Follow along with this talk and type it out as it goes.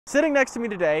Sitting next to me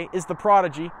today is the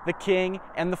Prodigy, the King,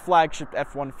 and the flagship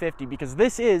F-150, because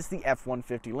this is the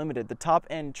F-150 Limited, the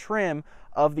top-end trim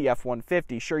of the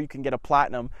F-150. Sure, you can get a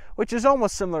Platinum, which is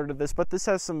almost similar to this, but this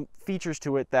has some features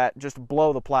to it that just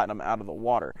blow the Platinum out of the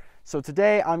water. So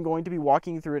today, I'm going to be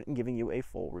walking through it and giving you a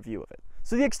full review of it.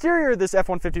 So the exterior of this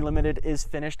F-150 Limited is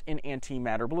finished in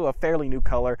antimatter blue, a fairly new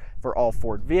color for all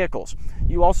Ford vehicles.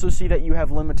 You also see that you have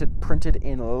Limited printed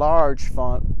in large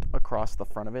font across the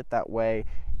front of it. That way,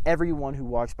 everyone who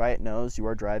walks by it knows you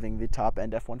are driving the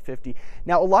top-end F-150.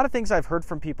 Now, a lot of things I've heard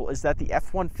from people is that the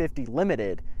F-150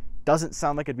 Limited doesn't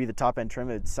sound like it'd be the top-end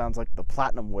trim. It sounds like the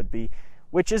Platinum would be,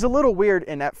 which is a little weird.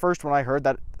 And at first, when I heard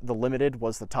that the Limited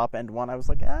was the top-end one, I was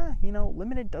like,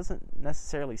 Limited doesn't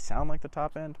necessarily sound like the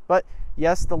top-end. But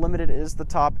yes, the Limited is the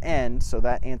top-end, so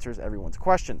that answers everyone's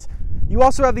questions. You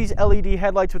also have these LED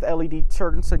headlights with LED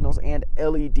turn signals and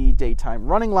LED daytime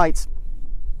running lights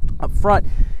up front.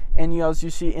 And as you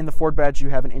see in the Ford badge, you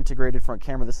have an integrated front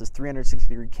camera. This is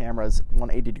 360-degree cameras,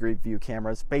 180-degree view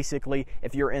cameras. Basically,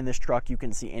 if you're in this truck, you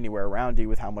can see anywhere around you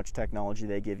with how much technology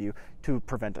they give you to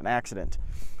prevent an accident.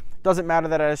 Doesn't matter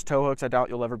that it has tow hooks. I doubt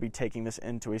you'll ever be taking this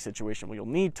into a situation where you'll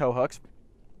need tow hooks,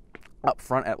 up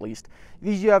front at least.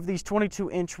 You have these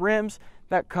 22-inch rims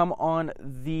that come on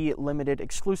the Limited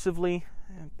exclusively.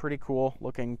 Pretty cool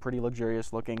looking, pretty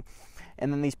luxurious looking.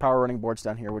 And then these power running boards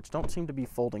down here, which don't seem to be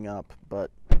folding up,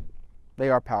 but they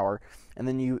are power. And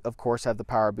then you, of course, have the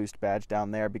Powerboost badge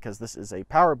down there because this is a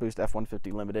Powerboost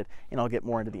F-150 Limited, and I'll get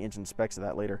more into the engine specs of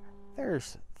that later.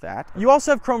 There's that. You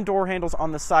also have chrome door handles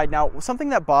on the side. Now, something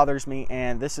that bothers me,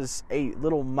 and this is a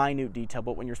little minute detail,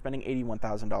 but when you're spending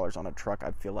 $81,000 on a truck,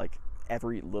 I feel like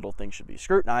every little thing should be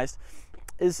scrutinized,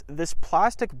 is this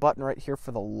plastic button right here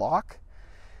for the lock.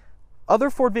 Other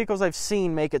Ford vehicles I've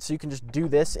seen make it so you can just do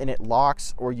this and it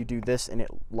locks, or you do this and it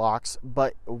locks.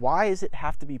 But why does it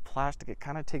have to be plastic? It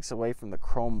kind of takes away from the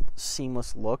chrome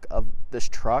seamless look of this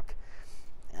truck.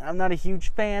 I'm not a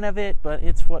huge fan of it, but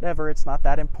it's whatever. It's not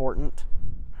that important.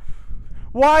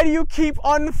 Why do you keep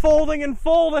unfolding and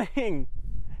folding?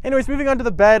 Anyways, moving on to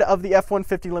the bed of the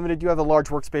F-150 Limited, you have a large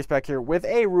workspace back here with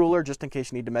a ruler just in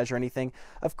case you need to measure anything.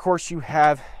 Of course, you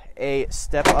have a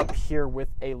step up here with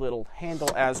a little handle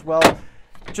as well,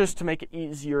 just to make it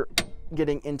easier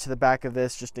getting into the back of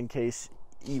this, just in case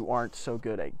you aren't so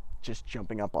good at just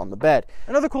jumping up on the bed.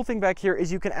 Another cool thing back here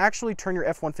is you can actually turn your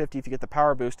F-150, if you get the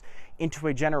Powerboost, into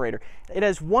a generator. It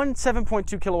has one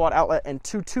 7.2 kilowatt outlet and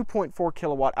two 2.4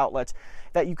 kilowatt outlets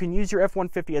that you can use your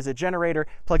F-150 as a generator,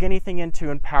 plug anything into,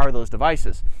 and power those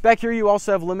devices. Back here you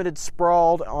also have Limited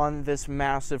sprawled on this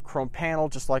massive chrome panel,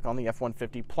 just like on the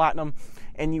F-150 Platinum,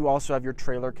 and you also have your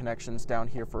trailer connections down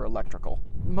here for electrical.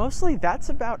 Mostly that's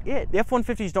about it. The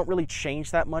F-150s don't really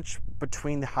change that much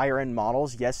between the higher end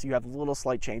models. Yes, you have little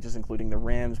slight changes, including the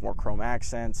rims, more chrome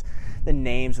accents, the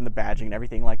names and the badging and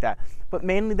everything like that. But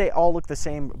mainly they all look the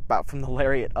same, about from the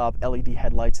Lariat up, LED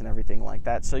headlights and everything like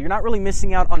that. So you're not really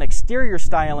missing out on exterior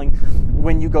styling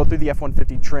when you go through the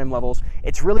F-150 trim levels.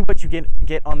 It's really what you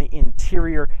get on the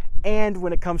interior. And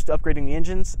when it comes to upgrading the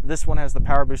engines, this one has the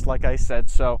Powerboost, like I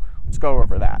said, so let's go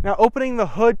over that. Now, opening the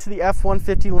hood to the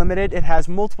F-150 Limited, it has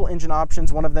multiple engine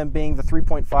options, one of them being the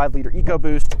 3.5 liter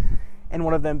EcoBoost, and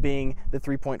one of them being the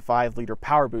 3.5 liter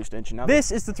Powerboost engine. Now,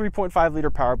 this is the 3.5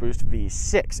 liter Powerboost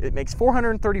V6. It makes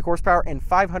 430 horsepower and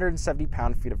 570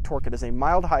 pound-feet of torque. It is a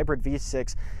mild hybrid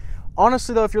V6.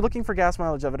 Honestly, though, if you're looking for gas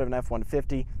mileage of an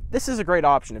F-150, this is a great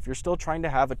option. If you're still trying to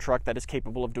have a truck that is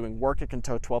capable of doing work, it can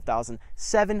tow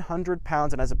 12,700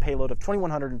 pounds and has a payload of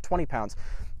 2,120 pounds.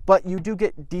 But you do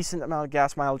get decent amount of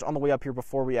gas mileage on the way up here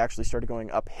before we actually started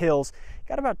going up hills.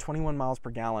 Got about 21 miles per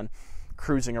gallon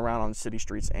cruising around on city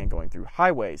streets and going through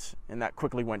highways, and that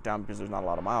quickly went down because there's not a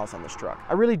lot of miles on this truck.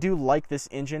 I really do like this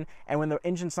engine, and when the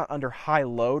engine's not under high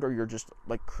load or you're just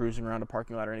like cruising around a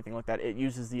parking lot or anything like that, it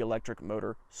uses the electric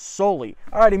motor solely.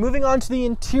 Alrighty, moving on to the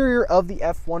interior of the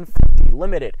F-150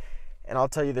 Limited. And I'll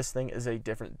tell you, this thing is a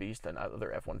different beast than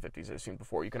other F-150s I've seen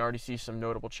before. You can already see some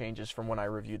notable changes from when I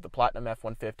reviewed the Platinum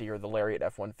F-150 or the Lariat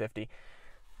F-150.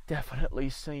 Definitely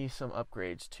see some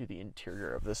upgrades to the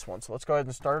interior of this one. So let's go ahead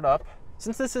and start it up.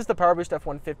 Since this is the Powerboost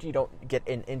F-150, you don't get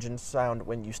an engine sound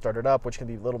when you start it up, which can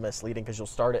be a little misleading because you'll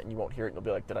start it and you won't hear it. And you'll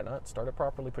be like, did I not start it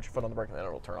properly? Put your foot on the brake and then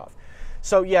it'll turn off.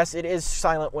 So yes, it is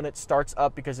silent when it starts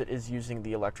up because it is using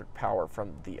the electric power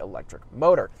from the electric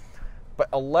motor.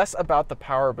 But less about the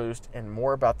Powerboost and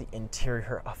more about the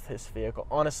interior of this vehicle.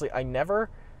 Honestly, I never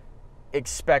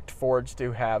expect Fords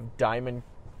to have diamond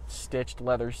stitched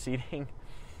leather seating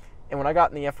And when I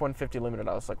got in the F-150 Limited,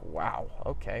 I was like, wow,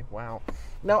 okay, wow.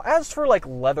 Now, as for like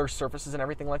leather surfaces and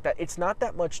everything like that, it's not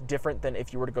that much different than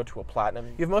if you were to go to a Platinum.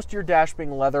 You have most of your dash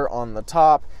being leather on the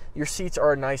top. Your seats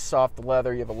are a nice soft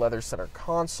leather. You have a leather center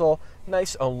console,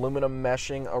 nice aluminum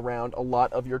meshing around a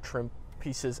lot of your trim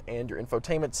pieces and your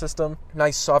infotainment system.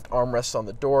 Nice soft armrests on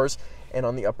the doors and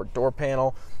on the upper door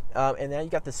panel. And now you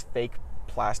got this fake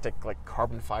plastic, like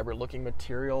carbon fiber looking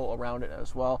material around it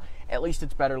as well. At least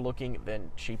it's better looking than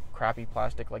cheap, crappy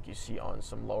plastic like you see on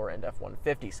some lower end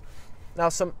F-150s. Now,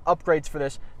 some upgrades for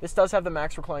this. This does have the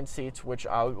max recline seats, which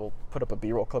I will put up a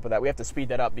B-roll clip of that. We have to speed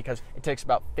that up because it takes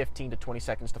about 15 to 20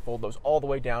 seconds to fold those all the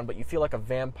way down, but you feel like a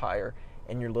vampire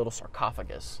in your little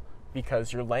sarcophagus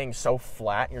because you're laying so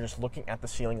flat, and you're just looking at the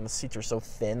ceiling, and the seats are so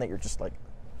thin that you're just like,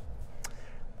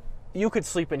 you could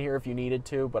sleep in here if you needed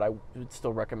to, but I would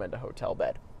still recommend a hotel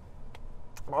bed.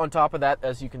 On top of that,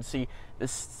 as you can see, the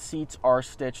seats are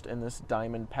stitched in this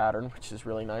diamond pattern, which is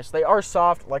really nice. They are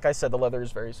soft. Like I said, the leather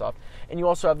is very soft. And you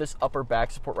also have this upper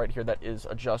back support right here that is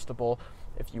adjustable.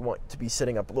 If you want to be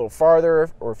sitting up a little farther,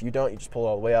 or if you don't, you just pull it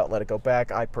all the way out and let it go back.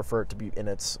 I prefer it to be in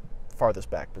its farthest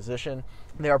back position.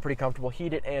 They are pretty comfortable,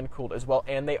 heated and cooled as well,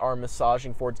 and they are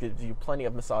massaging forwards. Gives you plenty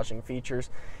of massaging features.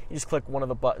 You just click one of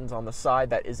the buttons on the side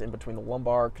that is in between the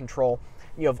lumbar control.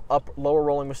 You have lower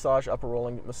rolling massage, upper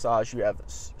rolling massage. You have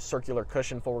circular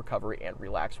cushion, full recovery, and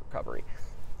relaxed recovery.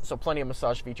 So plenty of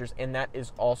massage features, and that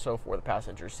is also for the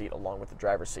passenger seat along with the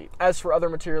driver's seat. As for other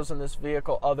materials in this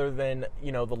vehicle, other than,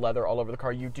 you know, the leather all over the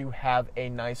car, you do have a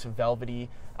nice velvety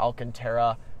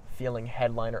Alcantara feeling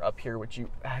headliner up here, which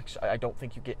I don't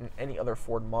think you get in any other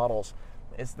Ford models.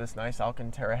 Is this nice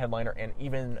Alcantara headliner, and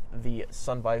even the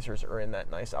sun visors are in that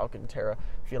nice Alcantara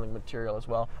feeling material as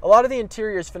well. A lot of the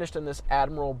interior is finished in this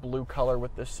Admiral blue color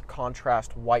with this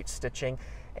contrast white stitching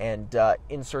and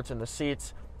inserts in the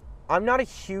seats. I'm not a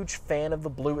huge fan of the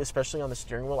blue, especially on the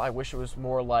steering wheel. I wish it was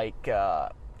more like,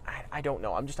 I don't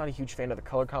know. I'm just not a huge fan of the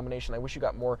color combination. I wish you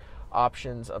got more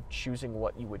options of choosing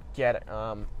what you would get.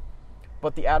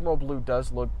 But the Admiral blue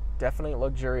does look definitely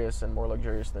luxurious, and more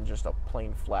luxurious than just a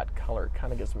plain flat color. It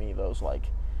kind of gives me those like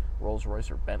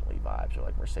Rolls-Royce or Bentley vibes, or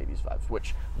like Mercedes vibes,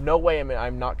 which no way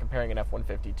I'm not comparing an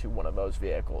F-150 to one of those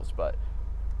vehicles, but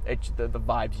the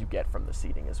vibes you get from the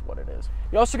seating is what it is.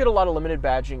 You also get a lot of limited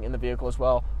badging in the vehicle as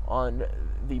well. On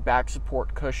the back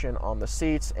support cushion on the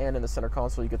seats and in the center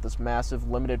console, you get this massive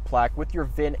limited plaque with your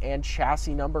VIN and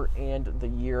chassis number and the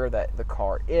year that the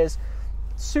car is.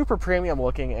 Super premium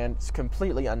looking, and it's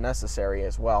completely unnecessary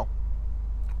as well.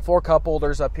 4 cup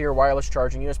holders up here, wireless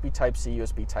charging, USB Type-C,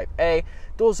 USB Type-A,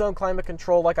 dual zone climate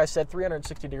control. Like I said,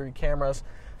 360-degree cameras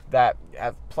that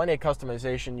have plenty of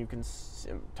customization. You can,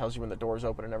 it tells you when the doors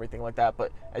open and everything like that,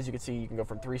 but as you can see, you can go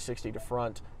from 360 to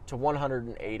front to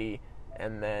 180,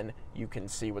 and then you can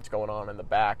see what's going on in the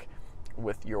back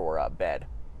with your bed.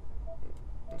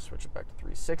 Let's switch it back to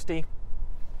 360.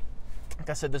 Like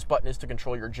I said, this button is to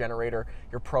control your generator,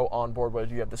 your Pro onboard,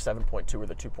 whether you have the 7.2 or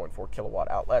the 2.4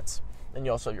 kilowatt outlets. And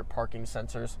you also have your parking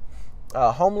sensors.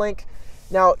 Home link.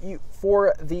 Now,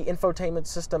 for the infotainment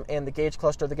system and the gauge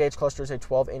cluster is a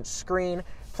 12-inch screen.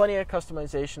 Plenty of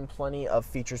customization, plenty of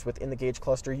features within the gauge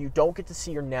cluster. You don't get to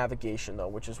see your navigation, though,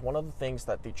 which is one of the things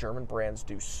that the German brands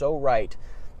do so right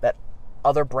that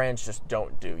other brands just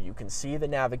don't do. You can see the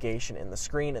navigation in the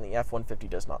screen, and the F-150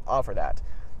 does not offer that.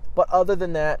 But other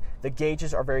than that, the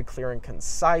gauges are very clear and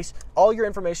concise. All your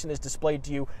information is displayed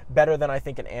to you better than I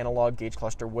think an analog gauge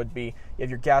cluster would be. You have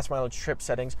your gas mileage, trip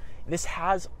settings. This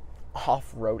has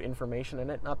off-road information in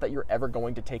it. Not that you're ever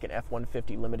going to take an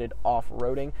F-150 Limited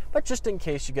off-roading, but just in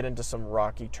case you get into some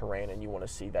rocky terrain and you want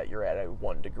to see that you're at a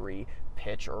 1 degree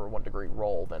pitch or a 1 degree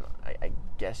roll, then I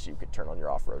guess you could turn on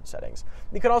your off-road settings.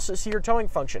 You can also see your towing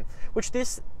function, which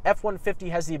this F-150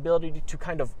 has the ability to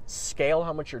kind of scale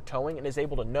how much you're towing and is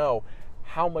able to know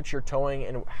how much you're towing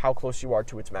and how close you are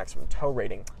to its maximum tow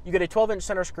rating. You get a 12-inch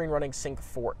center screen running Sync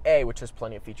 4A, which has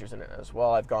plenty of features in it as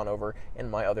well. I've gone over in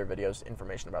my other videos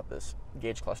information about this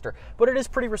gauge cluster, but it is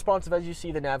pretty responsive. As you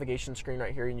see the navigation screen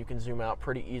right here, and you can zoom out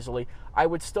pretty easily. I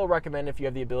would still recommend, if you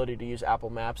have the ability to use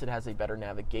Apple Maps, it has a better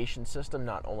navigation system.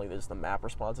 Not only is the map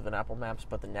responsive in Apple Maps,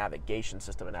 but the navigation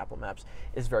system in Apple Maps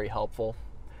is very helpful.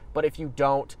 But if you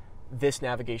don't, this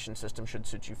navigation system should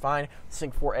suit you fine.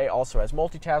 Sync 4A also has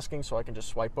multitasking, so I can just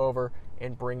swipe over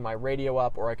and bring my radio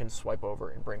up, or I can swipe over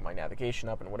and bring my navigation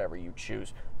up, and whatever you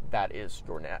choose, that is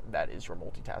your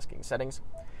multitasking settings.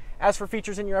 As for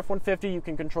features in your F-150, you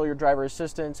can control your driver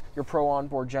assistance, your Pro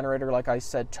onboard generator, like I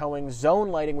said, towing, zone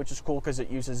lighting, which is cool because it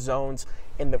uses zones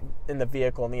in the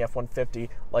vehicle in the F-150,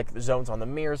 like the zones on the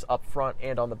mirrors up front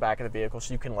and on the back of the vehicle,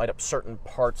 so you can light up certain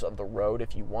parts of the road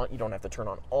if you want. You don't have to turn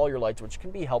on all your lights, which can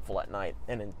be helpful at night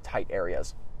and in tight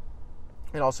areas.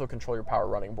 And also control your power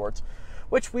running boards,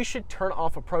 which we should turn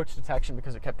off approach detection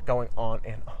because it kept going on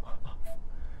and off.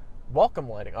 Welcome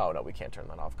lighting. Oh, no, we can't turn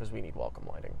that off because we need welcome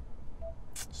lighting.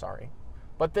 Sorry.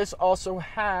 But this also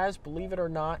has, believe it or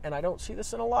not, and I don't see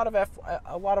this in a lot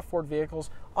of Ford vehicles,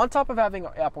 on top of having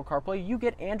Apple CarPlay, you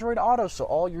get Android Auto. So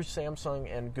all your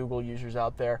Samsung and Google users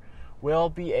out there will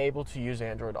be able to use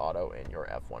Android Auto in your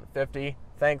F-150,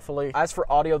 thankfully. As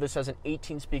for audio, this has an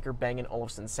 18-speaker Bang &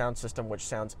 Olufsen sound system, which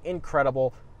sounds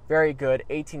incredible. Very good.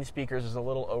 18 speakers is a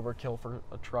little overkill for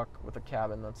a truck with a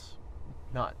cabin that's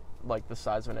not like the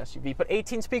size of an SUV, but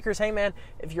 18 speakers, hey man,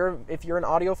 if you're an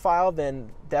audiophile, then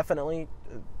definitely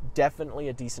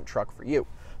a decent truck for you.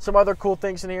 Some other cool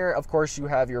things in here, of course, you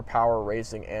have your power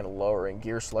raising and lowering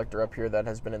gear selector up here that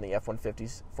has been in the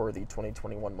F-150s for the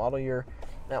 2021 model year.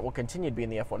 That will continue to be in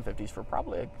the F-150s for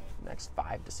probably the next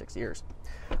 5 to 6 years.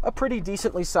 A pretty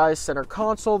decently sized center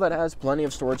console that has plenty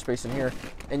of storage space in here,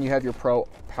 and you have your Pro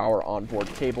power onboard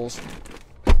cables.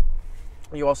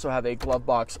 You also have a glove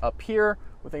box up here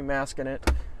with a mask in it,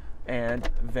 and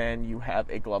then you have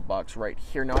a glove box right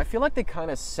here. Now, I feel like they kind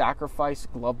of sacrifice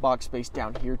glove box space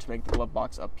down here to make the glove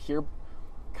box up here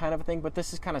kind of a thing, but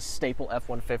this is kind of staple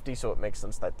F-150, so it makes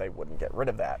sense that they wouldn't get rid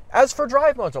of that. As for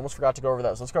drive modes, almost forgot to go over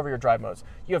those. Let's go over your drive modes.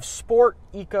 You have Sport,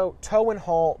 Eco, Tow and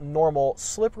Haul, Normal,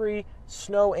 Slippery,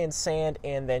 Snow and Sand,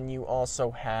 and then you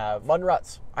also have Mud and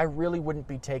Ruts. I really wouldn't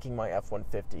be taking my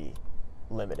F-150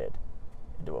 Limited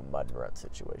into a mud and rut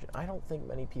situation. I don't think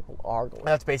many people are going.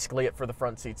 That's basically it for the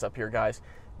front seats up here, guys.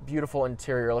 Beautiful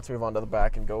interior. Let's move on to the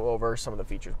back and go over some of the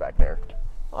features back there.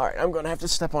 All right, I'm going to have to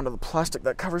step onto the plastic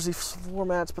that covers these floor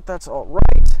mats, but that's all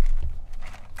right.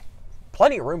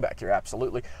 Plenty of room back here,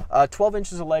 absolutely. 12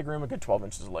 inches of legroom, a good 12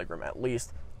 inches of legroom at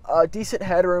least. Decent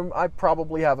headroom. I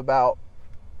probably have about,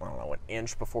 I don't know, an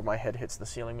inch before my head hits the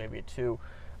ceiling, maybe a 2.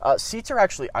 Seats are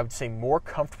actually, I would say, more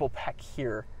comfortable back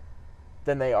here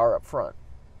than they are up front.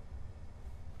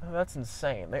 Oh, that's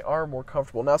insane. They are more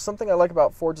comfortable. Now, something I like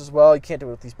about Fords as well, you can't do it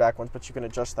with these back ones, but you can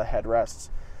adjust the headrests.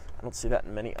 I don't see that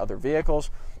in many other vehicles.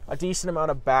 A decent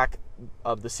amount of back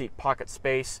of the seat pocket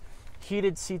space.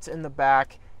 Heated seats in the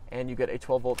back, and you get a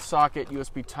 12-volt socket,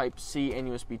 USB Type-C and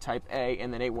USB Type-A,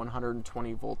 and then a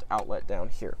 120-volt outlet down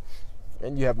here.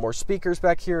 And you have more speakers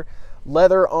back here.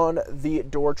 Leather on the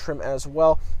door trim as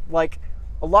well. Like,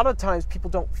 a lot of times people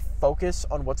don't focus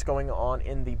on what's going on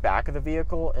in the back of the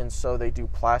vehicle, and so they do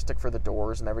plastic for the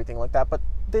doors and everything like that, but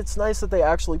it's nice that they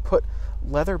actually put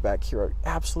leather back here. I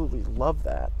absolutely love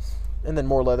that. And then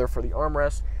more leather for the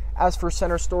armrest. As for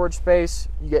center storage space,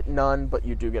 you get none, but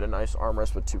you do get a nice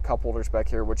armrest with 2 cup holders back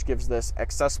here, which gives this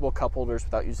accessible cup holders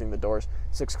without using the doors,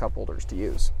 6 cup holders to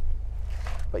use.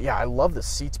 But yeah, I love the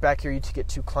seats back here. You get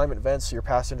 2 climate vents so your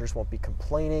passengers won't be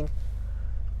complaining.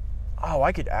 Oh,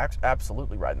 I could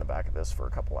absolutely ride in the back of this for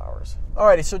a couple hours.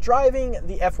 Alrighty, so driving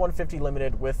the F-150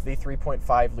 Limited with the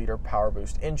 3.5-liter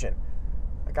Powerboost engine.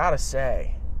 I gotta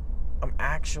say, I'm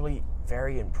actually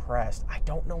very impressed. I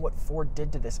don't know what Ford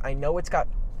did to this. I know it's got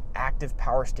active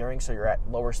power steering, so you're at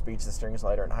lower speeds, the steering's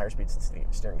lighter, and higher speeds, the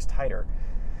steering's tighter.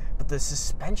 But the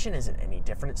suspension isn't any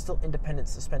different. It's still independent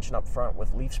suspension up front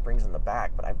with leaf springs in the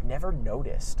back, but I've never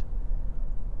noticed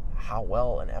how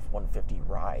well an F-150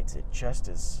 rides. It just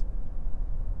is...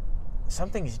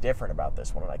 Something's different about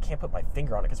this one, and I can't put my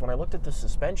finger on it, because when I looked at the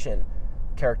suspension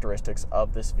characteristics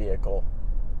of this vehicle,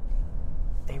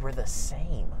 they were the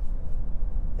same.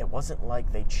 It wasn't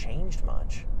like they changed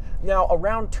much. Now,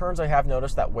 around turns, I have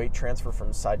noticed that weight transfer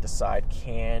from side to side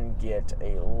can get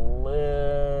a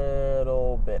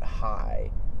little bit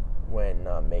high when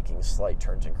making slight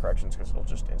turns and corrections, because it'll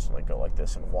just instantly go like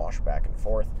this and wash back and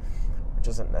forth, which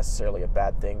isn't necessarily a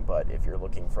bad thing, but if you're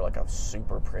looking for like a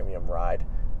super premium ride,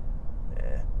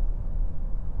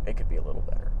 it could be a little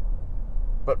better.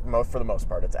 But for the most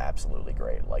part, it's absolutely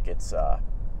great. Like, it's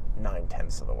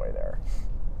 9/10 of the way there.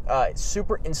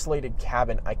 Super insulated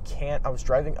cabin. I was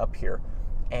driving up here,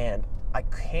 and I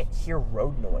can't hear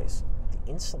road noise.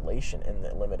 The insulation in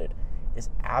the Limited is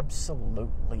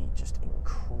absolutely just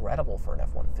incredible for an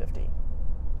F-150.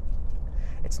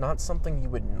 It's not something you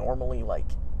would normally, like,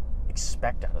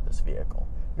 expect out of this vehicle.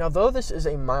 Now, though this is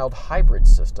a mild hybrid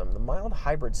system, the mild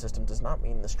hybrid system does not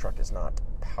mean this truck is not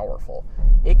powerful.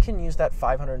 It can use that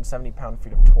 570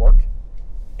 pound-feet of torque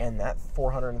and that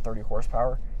 430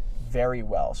 horsepower very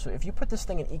well. So if you put this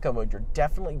thing in eco mode, you're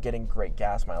definitely getting great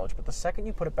gas mileage. But the second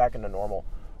you put it back into normal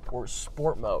or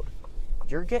sport mode,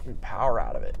 you're getting power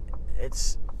out of it.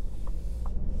 It's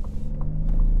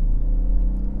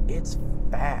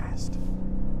fast.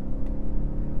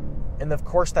 And of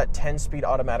course, that 10-speed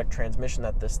automatic transmission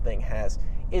that this thing has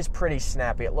is pretty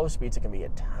snappy. At low speeds, it can be a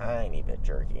tiny bit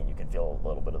jerky, and you can feel a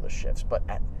little bit of the shifts. But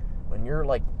when you're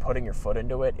like putting your foot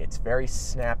into it, it's very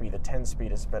snappy. The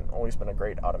 10-speed has always been a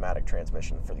great automatic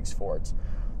transmission for these Fords,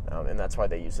 and that's why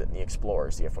they use it in the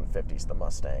Explorers, the F-150s, the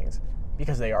Mustangs,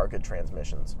 because they are good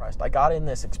transmissions. I got in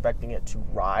this expecting it to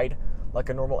ride like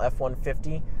a normal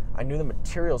F-150. I knew the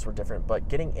materials were different, but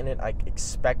getting in it, I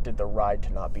expected the ride to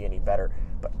not be any better.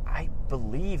 But I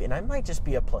believe, and I might just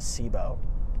be a placebo,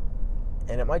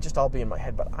 and it might just all be in my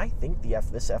head, but I think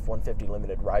this F-150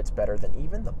 Limited rides better than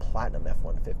even the Platinum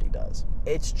F-150 does.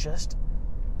 It's just,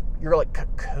 you're like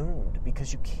cocooned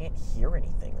because you can't hear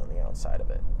anything on the outside of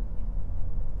it.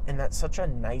 And that's such a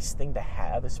nice thing to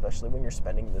have, especially when you're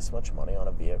spending this much money on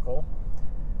a vehicle.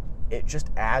 It just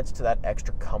adds to that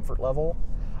extra comfort level.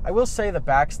 I will say the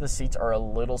backs of the seats are a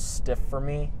little stiff for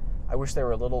me. I wish they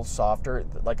were a little softer.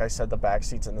 Like I said, the back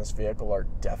seats in this vehicle are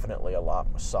definitely a lot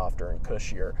softer and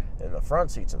cushier than the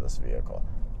front seats of this vehicle.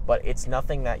 But it's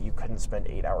nothing that you couldn't spend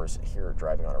 8 hours here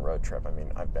driving on a road trip. I mean,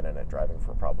 I've been in it driving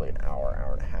for probably an hour,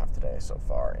 hour and a half today so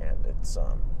far, and it's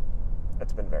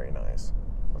been very nice.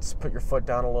 Let's put your foot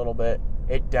down a little bit.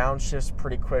 It downshifts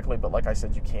pretty quickly, but like I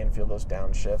said, you can feel those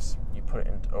downshifts. You put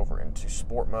it over into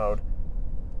sport mode,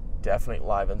 definitely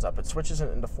livens up. It switches it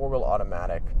into four-wheel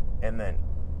automatic, and then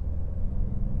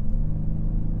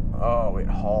it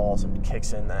hauls and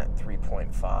kicks in that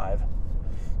 3.5.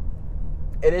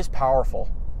 It is powerful.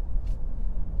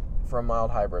 For a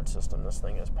mild hybrid system, this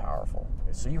thing is powerful.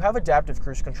 So you have adaptive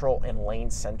cruise control and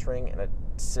lane centering and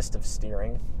assistive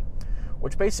steering,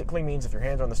 which basically means if your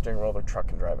hands are on the steering wheel, the truck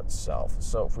can drive itself.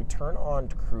 So if we turn on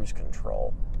cruise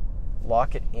control,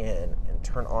 lock it in, and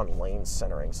turn on lane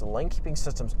centering. So the lane keeping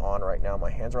system's on right now. My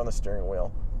hands are on the steering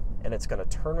wheel, and it's going to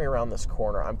turn me around this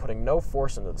corner. I'm putting no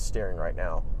force into the steering right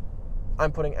now.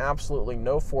 I'm putting absolutely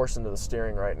no force into the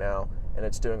steering right now, and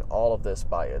it's doing all of this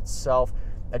by itself.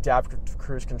 Adaptive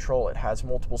cruise control, it has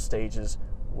multiple stages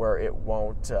where it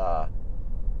won't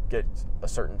get a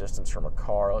certain distance from a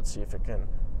car. Let's see if it can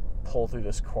pull through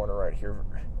this corner right here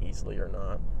easily or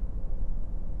not.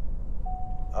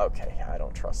 Okay, I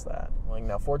don't trust that.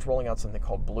 Now, Ford's rolling out something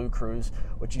called Blue Cruise,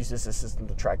 which uses the system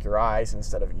to track your eyes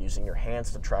instead of using your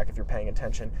hands to track if you're paying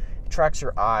attention. It tracks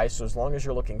your eyes, so as long as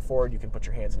you're looking forward, you can put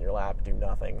your hands in your lap, do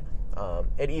nothing.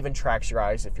 It even tracks your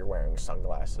eyes if you're wearing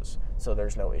sunglasses, so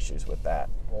there's no issues with that.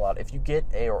 If you get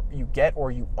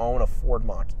or you own a Ford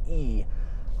Mach-E,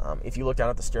 if you look down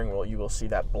at the steering wheel, you will see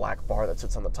that black bar that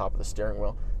sits on the top of the steering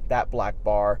wheel. That black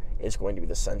bar is going to be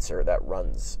the sensor that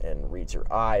runs and reads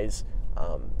your eyes.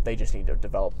 They just need to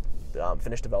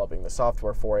finish developing the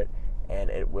software for it, and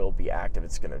it will be active.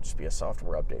 It's going to just be a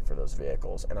software update for those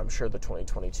vehicles, and I'm sure the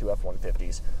 2022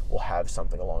 F-150s will have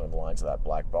something along the lines of that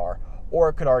black bar, or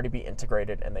it could already be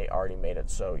integrated, and they already made it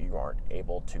so you aren't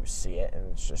able to see it,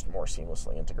 and it's just more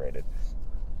seamlessly integrated.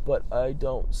 But I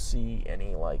don't see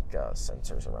any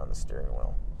sensors around the steering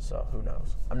wheel, so who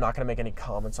knows. I'm not going to make any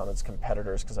comments on its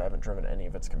competitors because I haven't driven any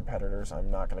of its competitors.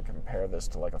 I'm not going to compare this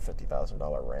to like a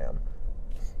 $50,000 Ram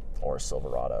or a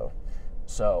Silverado.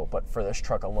 So, but for this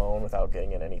truck alone, without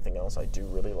getting in anything else, I do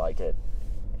really like it.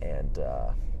 And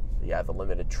yeah, the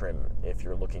limited trim, if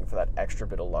you're looking for that extra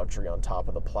bit of luxury on top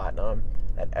of the Platinum,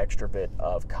 that extra bit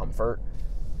of comfort,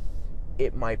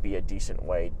 it might be a decent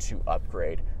way to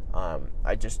upgrade.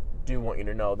 I just do want you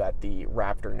to know that the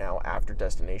Raptor now, after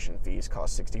destination fees,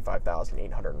 costs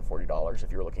 $65,840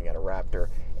 if you're looking at a Raptor,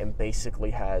 and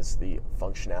basically has the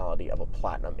functionality of a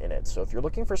Platinum in it. So if you're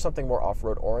looking for something more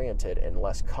off-road oriented and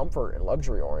less comfort and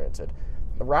luxury oriented,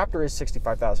 the Raptor is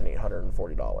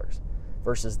 $65,840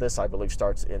 versus this, I believe,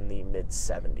 starts in the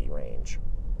mid-70 range.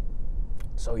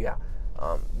 So yeah,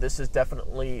 this is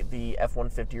definitely the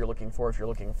F-150 you're looking for if you're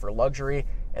looking for luxury,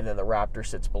 and then the Raptor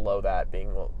sits below that,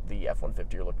 being the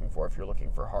F-150 you're looking for if you're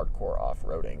looking for hardcore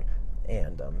off-roading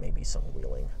and maybe some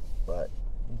wheeling. But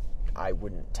I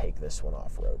wouldn't take this one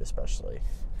off-road, especially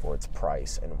for its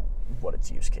price and what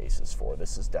its use case is for.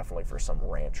 This is definitely for some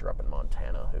rancher up in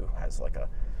Montana who has like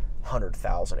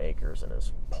 100,000 acres and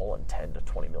is pulling $10 to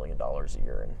 $20 million a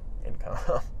year in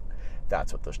income.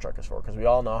 That's what this truck is for, because we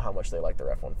all know how much they like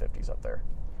their F-150s up there.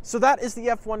 So that is the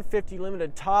F-150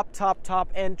 Limited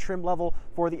top end trim level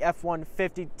for the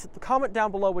F-150. Comment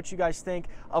down below what you guys think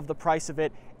of the price of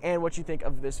it and what you think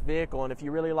of this vehicle. And if you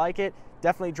really like it,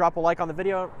 definitely drop a like on the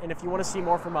video. And if you want to see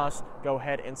more from us, go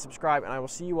ahead and subscribe. And I will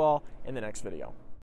see you all in the next video.